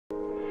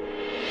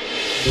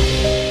Hello,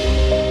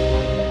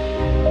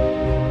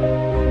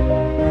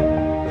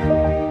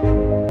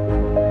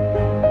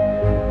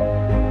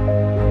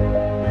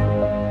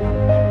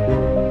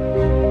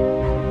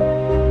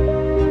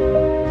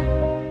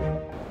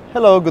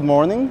 good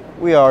morning.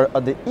 We are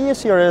at the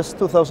ESCRS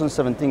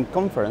 2017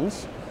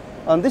 conference,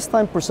 and this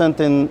time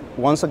presenting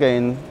once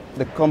again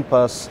the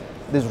Compass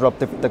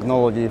disruptive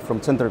technology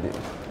from Centerville.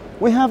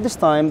 We have this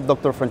time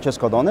Dr.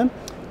 Francesco Oddone,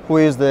 who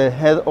is the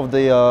head of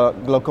the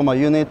glaucoma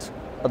unit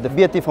at the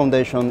VAT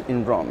Foundation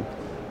in Rome.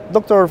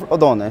 Dr.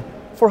 Oddone,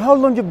 for how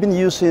long you've been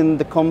using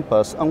the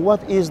Compass, and what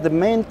is the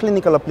main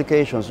clinical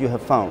applications you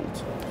have found?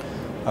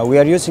 We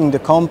are using the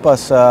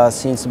Compass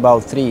since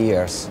about 3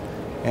 years.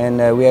 And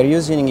we are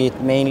using it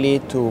mainly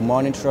to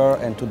monitor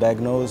and to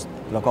diagnose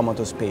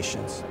glaucomatous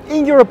patients.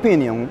 In your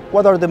opinion,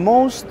 what are the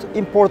most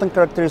important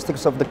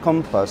characteristics of the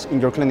Compass in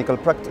your clinical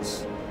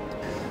practice?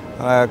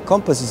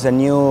 Compass is a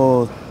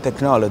new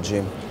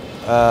technology.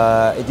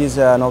 It is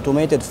an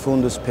automated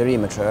fundus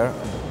perimeter.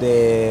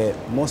 The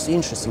most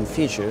interesting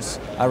features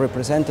are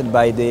represented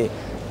by the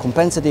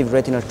compensative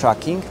retinal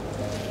tracking,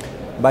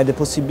 by the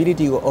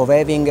possibility of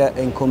having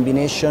in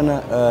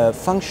combination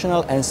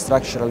functional and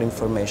structural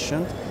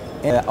information,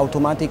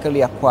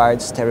 automatically acquired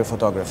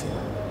stereophotography.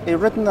 A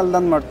retinal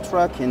landmark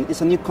tracking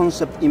is a new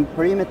concept in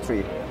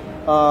perimetry.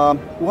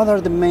 What are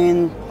the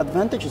main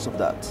advantages of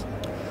that?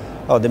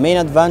 The main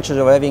advantage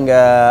of having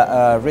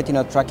a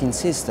retinal tracking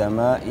system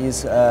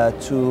is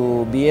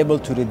to be able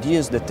to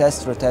reduce the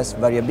test-retest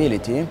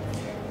variability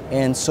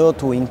and so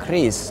to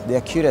increase the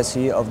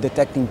accuracy of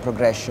detecting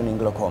progression in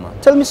glaucoma.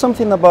 Tell me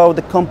something about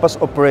the Compass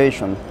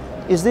operation.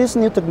 Is this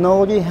new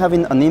technology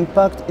having an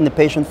impact in the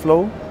patient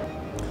flow?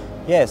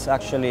 Yes,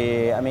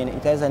 actually,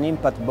 it has an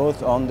impact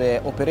both on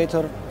the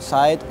operator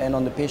side and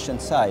on the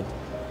patient side,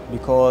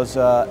 because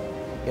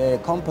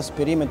Compass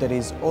perimeter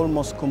is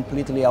almost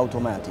completely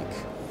automatic.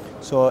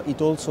 So it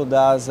also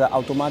does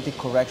automatic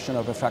correction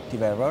of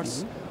refractive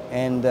errors,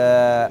 and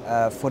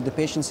for the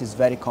patients it's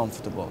very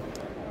comfortable.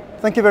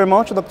 Thank you very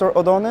much, Dr.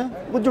 Oddone.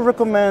 Would you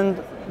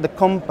recommend the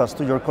Compass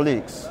to your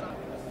colleagues?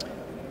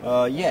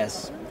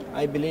 Yes,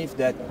 I believe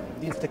that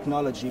this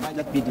technology might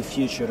not be the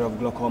future of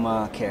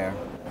glaucoma care.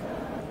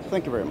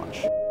 Thank you very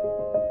much.